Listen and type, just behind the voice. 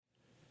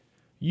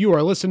You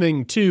are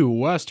listening to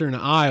Western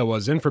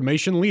Iowa's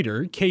information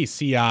leader,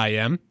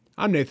 KCIM.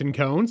 I'm Nathan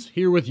Cones,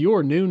 here with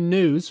your noon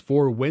news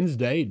for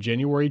Wednesday,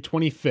 January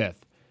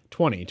 25th,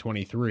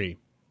 2023.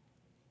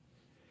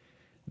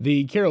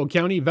 The Carroll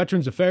County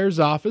Veterans Affairs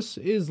Office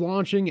is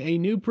launching a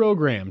new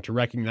program to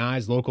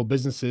recognize local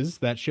businesses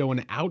that show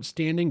an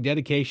outstanding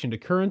dedication to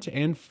current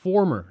and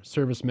former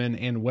servicemen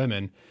and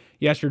women.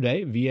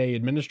 Yesterday, VA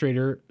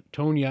Administrator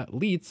Tonya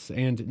Leitz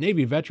and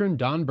Navy veteran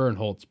Don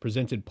Bernholtz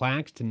presented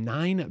plaques to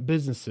 9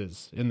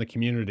 businesses in the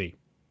community.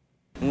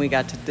 We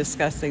got to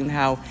discussing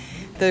how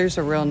there's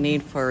a real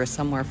need for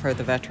somewhere for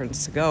the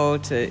veterans to go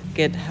to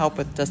get help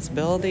with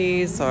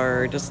disabilities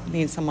or just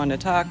need someone to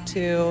talk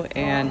to,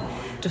 and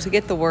just to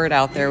get the word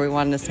out there. We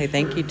wanted to say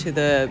thank you to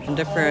the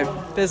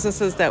different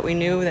businesses that we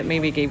knew that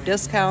maybe gave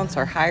discounts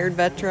or hired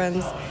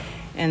veterans.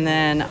 And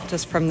then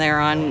just from there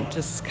on,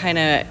 just kind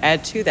of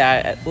add to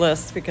that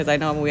list, because I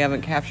know we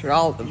haven't captured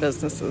all of the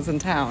businesses in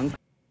town.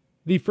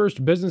 The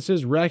first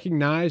businesses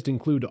recognized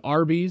include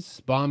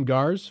Arby's,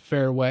 Baumgars,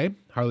 Fairway,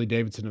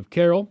 Harley-Davidson of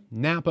Carroll,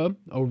 Napa,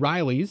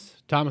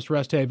 O'Reilly's, Thomas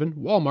Resthaven,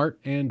 Walmart,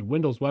 and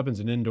Wendell's Weapons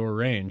and Indoor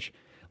Range.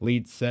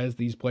 Leitz says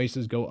these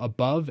places go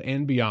above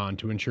and beyond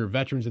to ensure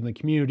veterans in the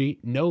community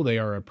know they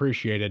are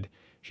appreciated.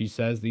 She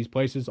says these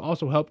places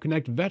also help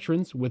connect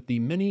veterans with the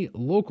many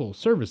local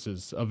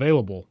services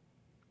available.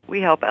 We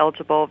help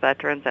eligible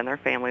veterans and their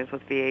families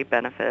with VA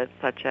benefits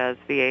such as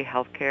VA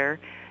health care,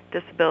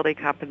 disability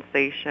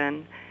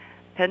compensation,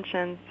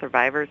 pension,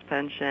 survivor's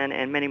pension,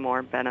 and many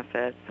more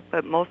benefits.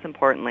 But most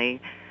importantly,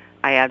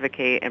 I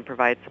advocate and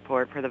provide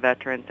support for the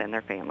veterans and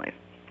their families.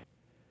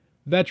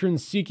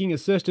 Veterans seeking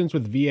assistance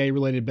with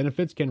VA-related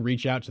benefits can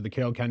reach out to the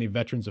Carroll County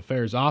Veterans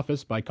Affairs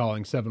Office by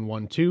calling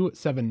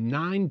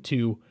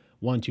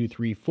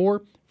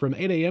 712-792-1234 from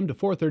 8 a.m. to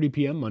 4:30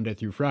 p.m. Monday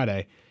through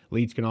Friday.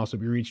 Leads can also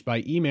be reached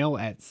by email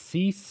at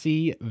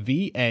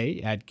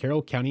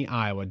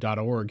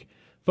ccva@carrollcountyiowa.org.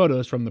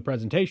 Photos from the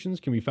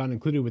presentations can be found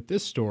included with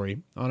this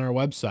story on our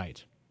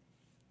website.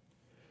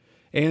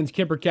 And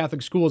Kemper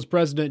Catholic Schools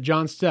President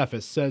John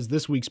Steffes says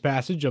this week's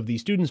passage of the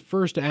Students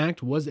First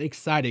Act was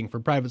exciting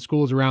for private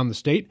schools around the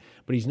state,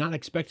 but he's not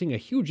expecting a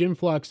huge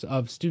influx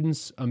of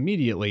students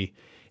immediately.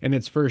 In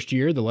its first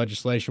year, the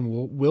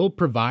legislation will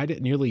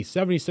provide nearly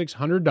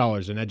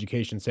 $7,600 in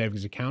education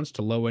savings accounts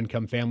to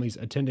low-income families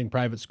attending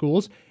private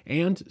schools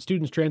and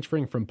students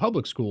transferring from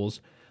public schools.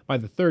 By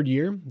the third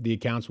year, the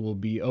accounts will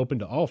be open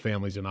to all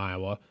families in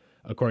Iowa.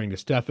 According to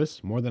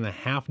Steffes, more than a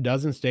half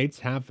dozen states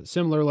have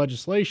similar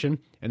legislation,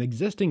 and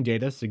existing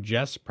data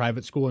suggests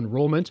private school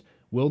enrollment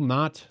will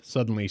not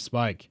suddenly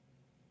spike.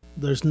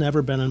 There's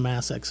never been a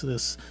mass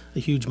exodus, a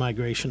huge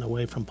migration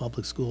away from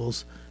public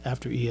schools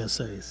after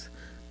ESAs.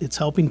 It's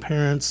helping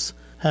parents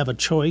have a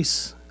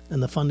choice,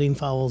 and the funding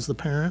follows the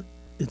parent.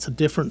 It's a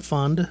different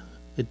fund.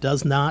 It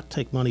does not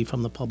take money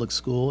from the public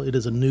school. It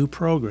is a new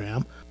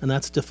program, and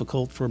that's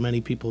difficult for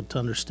many people to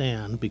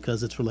understand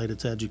because it's related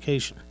to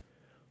education.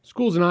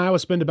 Schools in Iowa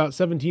spend about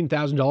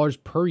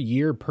 $17,000 per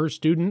year per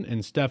student,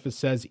 and Steffes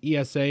says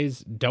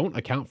ESAs don't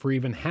account for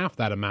even half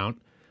that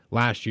amount.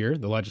 Last year,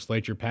 the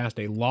legislature passed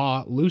a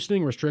law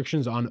loosening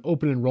restrictions on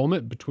open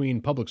enrollment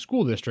between public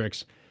school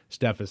districts.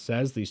 Steffes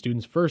says the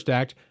Students First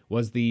Act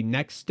was the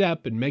next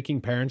step in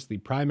making parents the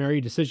primary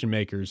decision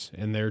makers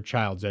in their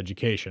child's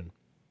education.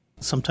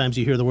 Sometimes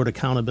you hear the word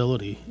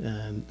accountability,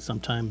 and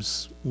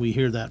sometimes we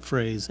hear that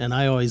phrase. And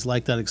I always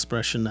like that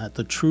expression that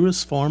the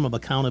truest form of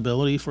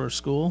accountability for a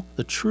school,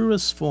 the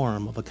truest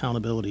form of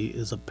accountability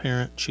is a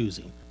parent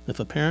choosing. If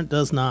a parent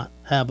does not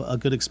have a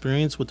good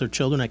experience with their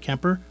children at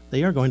Kemper,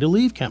 they are going to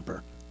leave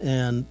Kemper.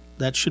 And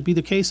that should be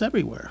the case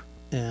everywhere.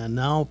 And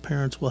now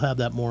parents will have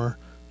that more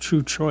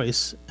true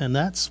choice, and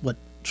that's what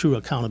true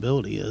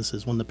accountability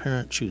is when the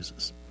parent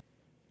chooses.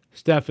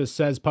 Steffes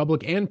says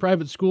public and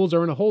private schools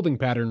are in a holding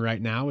pattern right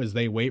now as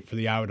they wait for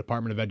the Iowa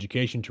Department of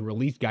Education to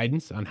release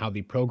guidance on how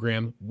the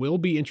program will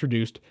be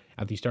introduced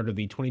at the start of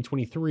the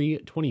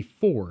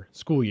 2023-24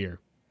 school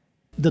year.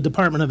 The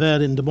Department of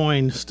Ed in Des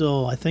Moines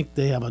still, I think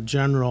they have a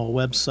general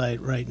website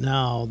right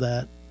now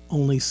that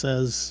only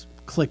says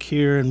click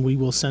here and we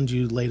will send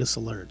you latest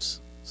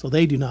alerts. So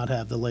they do not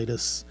have the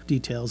latest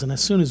details. And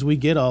as soon as we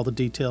get all the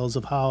details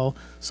of how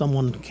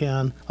someone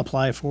can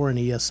apply for an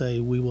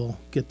ESA, we will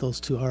get those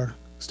to our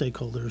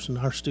stakeholders and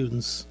our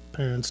students,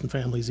 parents, and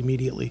families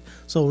immediately.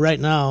 So right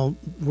now,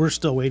 we're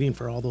still waiting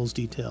for all those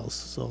details.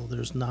 So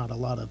there's not a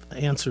lot of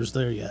answers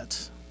there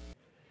yet.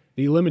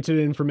 The limited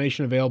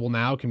information available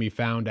now can be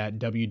found at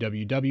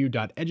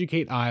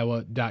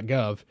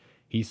www.educateiowa.gov.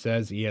 He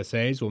says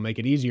ESAs will make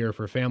it easier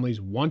for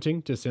families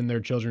wanting to send their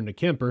children to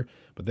Kemper,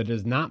 but that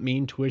does not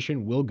mean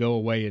tuition will go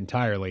away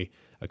entirely.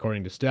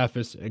 According to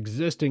Steffes,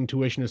 existing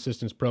tuition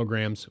assistance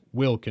programs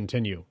will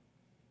continue.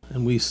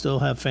 And we still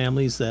have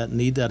families that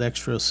need that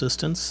extra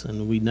assistance,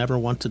 and we never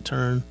want to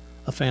turn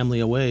a family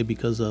away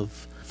because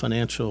of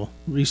financial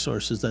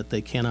resources that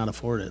they cannot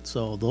afford it.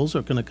 So those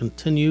are going to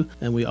continue,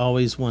 and we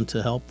always want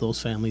to help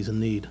those families in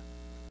need.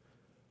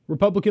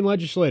 Republican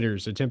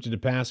legislators attempted to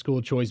pass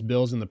school choice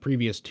bills in the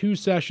previous 2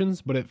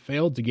 sessions, but it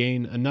failed to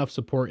gain enough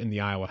support in the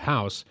Iowa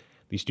House.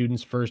 The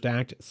Students First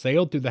Act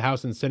sailed through the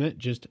House and Senate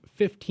just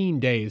 15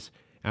 days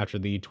after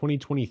the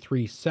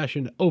 2023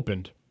 session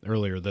opened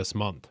earlier this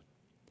month.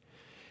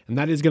 And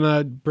that is going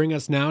to bring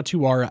us now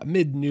to our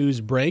mid-news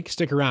break.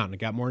 Stick around. I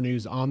got more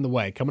news on the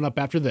way. Coming up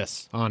after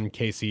this on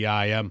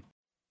KCIM.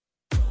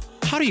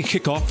 How do you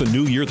kick off the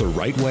new year the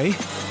right way?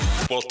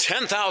 Well,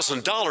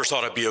 $10,000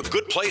 ought to be a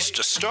good place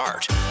to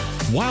start.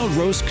 Wild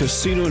Rose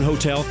Casino and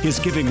Hotel is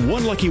giving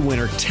one lucky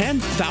winner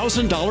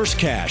 $10,000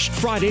 cash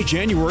Friday,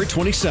 January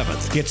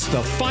 27th. It's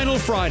the final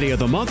Friday of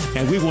the month,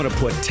 and we want to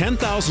put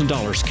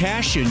 $10,000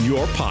 cash in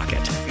your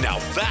pocket. Now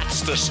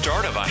that's the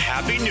start of a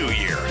happy new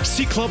year.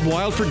 See Club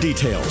Wild for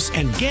details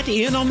and get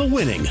in on the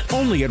winning.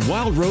 Only at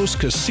Wild Rose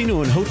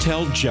Casino and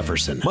Hotel,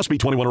 Jefferson. Must be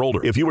 21 or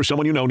older. If you or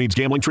someone you know needs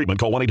gambling treatment,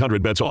 call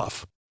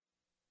 1-800-BETS-OFF.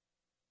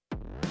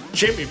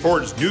 Champion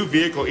Ford's new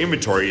vehicle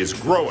inventory is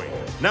growing.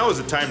 Now is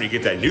the time to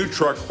get that new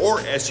truck or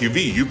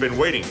SUV you've been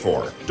waiting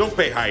for. Don't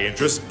pay high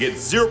interest. Get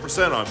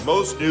 0% on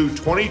most new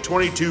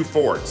 2022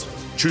 Fords.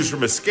 Choose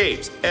from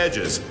Escapes,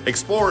 Edges,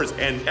 Explorers,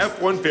 and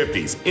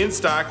F-150s in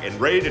stock and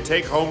ready to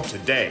take home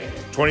today.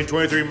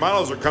 2023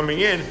 models are coming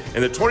in,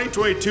 and the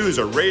 2022s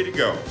are ready to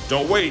go.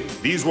 Don't wait.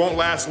 These won't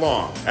last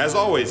long. As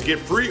always, get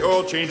free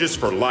oil changes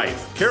for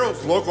life.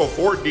 Carroll's local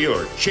Ford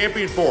dealer,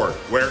 Champion Ford,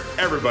 where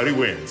everybody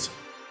wins.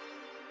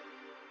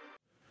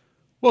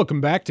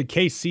 Welcome back to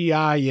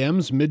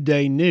KCIM's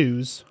Midday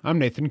News. I'm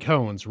Nathan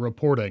Cohens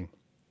reporting.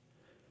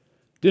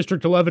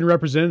 District 11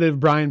 Representative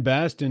Brian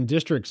Best and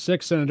District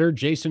 6 Senator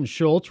Jason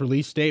Schultz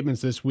released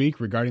statements this week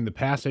regarding the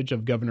passage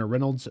of Governor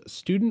Reynolds'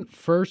 Student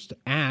First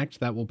Act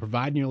that will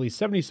provide nearly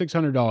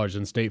 $7,600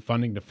 in state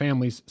funding to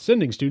families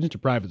sending students to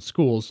private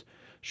schools.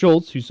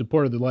 Schultz, who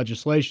supported the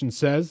legislation,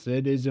 says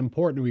it is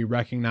important we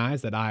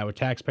recognize that Iowa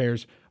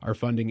taxpayers are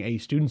funding a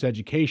student's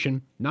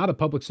education, not a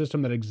public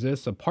system that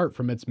exists apart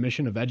from its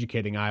mission of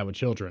educating Iowa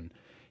children.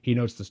 He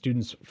notes the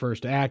Students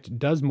First Act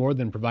does more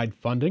than provide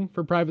funding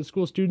for private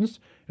school students.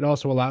 It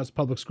also allows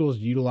public schools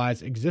to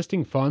utilize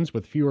existing funds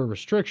with fewer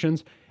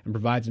restrictions and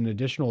provides an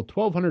additional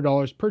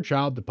 $1,200 per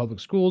child to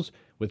public schools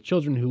with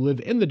children who live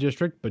in the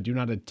district but do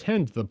not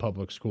attend the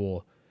public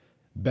school.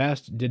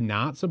 Best did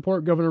not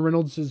support Governor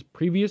Reynolds'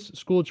 previous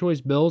school choice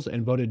bills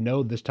and voted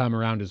no this time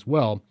around as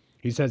well.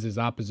 He says his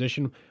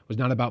opposition was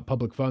not about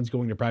public funds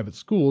going to private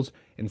schools.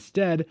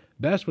 Instead,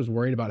 Best was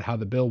worried about how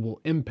the bill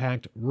will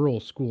impact rural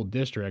school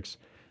districts.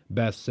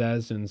 Best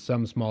says in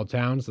some small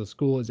towns, the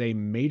school is a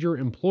major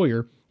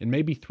employer and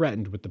may be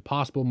threatened with the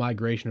possible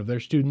migration of their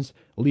students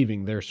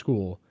leaving their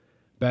school.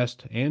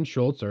 Best and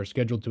Schultz are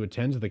scheduled to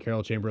attend the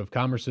Carroll Chamber of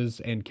Commerce's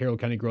and Carroll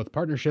County Growth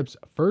Partnership's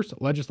first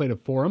legislative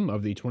forum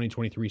of the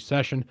 2023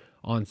 session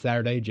on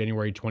Saturday,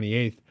 January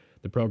 28th.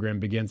 The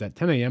program begins at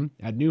 10 a.m.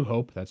 at New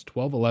Hope, that's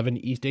 1211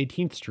 East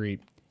 18th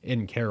Street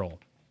in Carroll.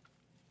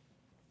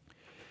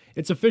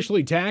 It's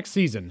officially tax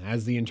season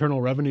as the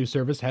Internal Revenue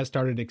Service has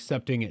started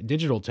accepting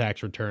digital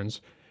tax returns.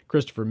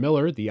 Christopher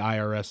Miller, the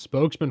IRS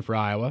spokesman for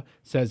Iowa,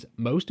 says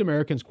most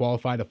Americans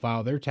qualify to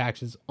file their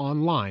taxes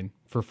online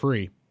for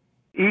free.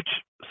 Each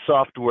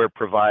software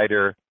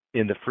provider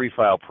in the Free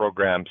File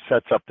program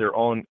sets up their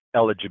own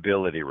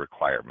eligibility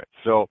requirements.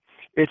 So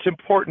it's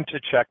important to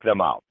check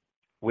them out.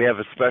 We have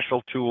a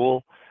special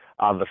tool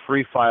on the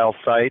Free File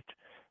site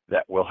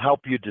that will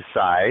help you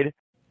decide.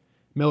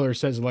 Miller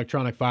says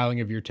electronic filing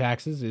of your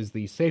taxes is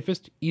the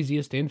safest,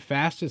 easiest, and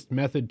fastest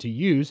method to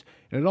use,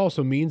 and it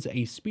also means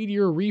a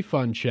speedier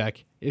refund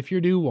check if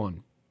you're due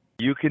one.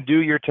 You can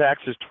do your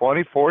taxes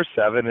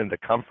 24/7 in the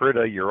comfort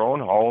of your own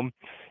home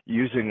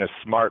using a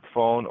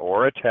smartphone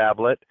or a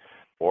tablet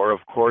or, of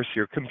course,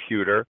 your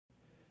computer.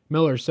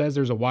 Miller says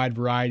there's a wide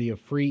variety of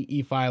free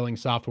e-filing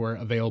software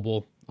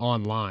available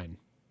online.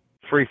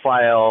 Free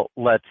File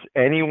lets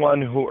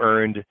anyone who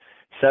earned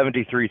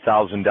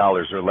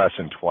 $73,000 or less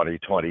in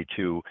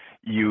 2022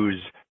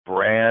 use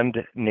brand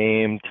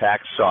name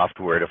tax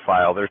software to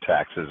file their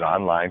taxes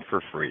online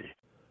for free.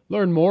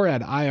 Learn more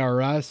at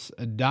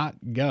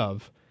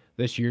irs.gov.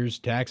 This year's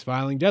tax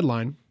filing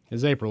deadline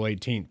is April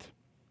 18th.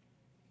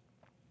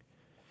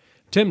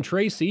 Tim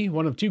Tracy,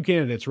 one of two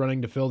candidates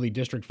running to fill the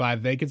District 5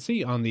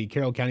 vacancy on the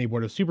Carroll County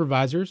Board of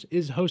Supervisors,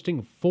 is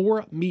hosting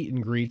 4 meet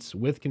and greets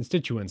with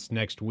constituents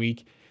next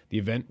week. The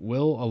event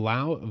will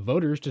allow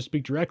voters to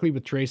speak directly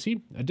with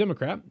Tracy, a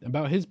Democrat,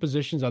 about his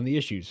positions on the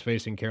issues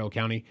facing Carroll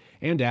County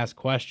and ask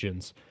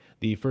questions.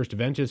 The first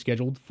event is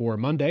scheduled for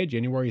Monday,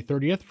 January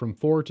 30th from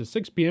 4 to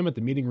 6 p.m. at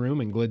the meeting room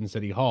in Glidden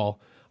City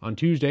Hall. On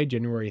Tuesday,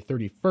 January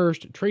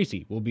 31st,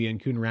 Tracy will be in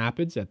Coon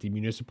Rapids at the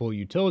Municipal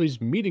Utilities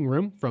meeting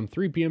room from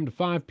 3 p.m. to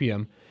 5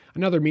 p.m.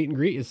 Another meet and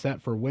greet is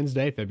set for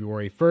Wednesday,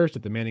 February 1st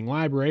at the Manning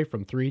Library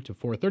from 3 to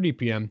 4:30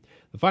 p.m.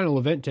 The final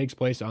event takes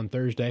place on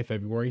Thursday,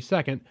 February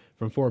 2nd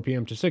from 4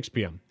 p.m. to 6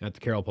 p.m. at the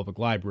Carroll Public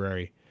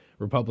Library.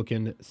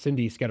 Republican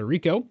Cindy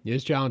Scatarico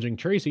is challenging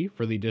Tracy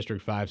for the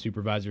District 5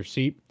 supervisor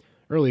seat.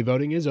 Early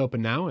voting is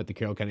open now at the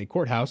Carroll County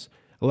Courthouse.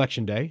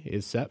 Election Day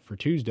is set for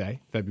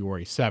Tuesday,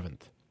 February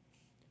 7th.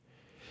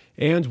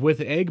 And with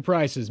egg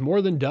prices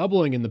more than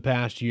doubling in the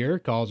past year,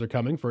 calls are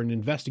coming for an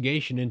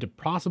investigation into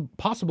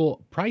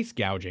possible price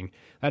gouging.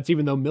 That's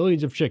even though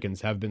millions of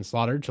chickens have been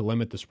slaughtered to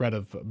limit the spread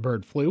of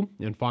bird flu,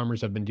 and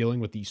farmers have been dealing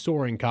with the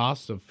soaring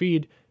costs of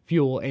feed,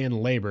 fuel, and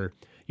labor.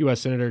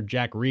 U.S. Senator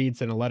Jack Reed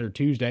sent a letter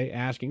Tuesday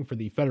asking for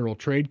the Federal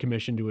Trade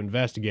Commission to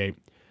investigate.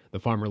 The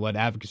farmer-led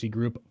advocacy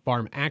group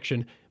Farm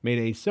Action made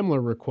a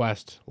similar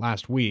request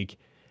last week.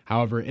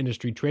 However,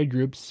 industry trade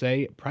groups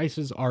say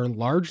prices are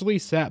largely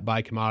set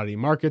by commodity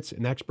markets,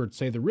 and experts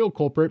say the real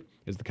culprit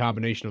is the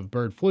combination of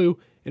bird flu,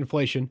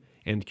 inflation,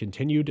 and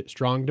continued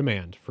strong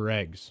demand for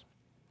eggs.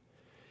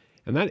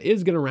 And that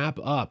is going to wrap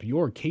up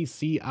your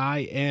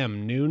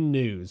KCIM Noon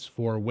News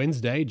for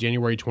Wednesday,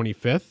 January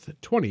 25th,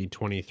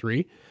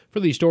 2023. For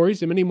these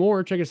stories and many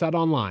more, check us out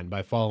online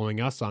by following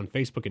us on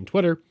Facebook and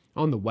Twitter,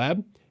 on the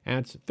web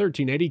at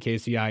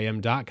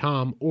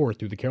 1380kcim.com, or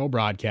through the Carroll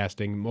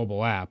Broadcasting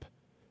mobile app.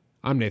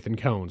 I'm Nathan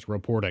Cohns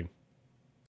reporting.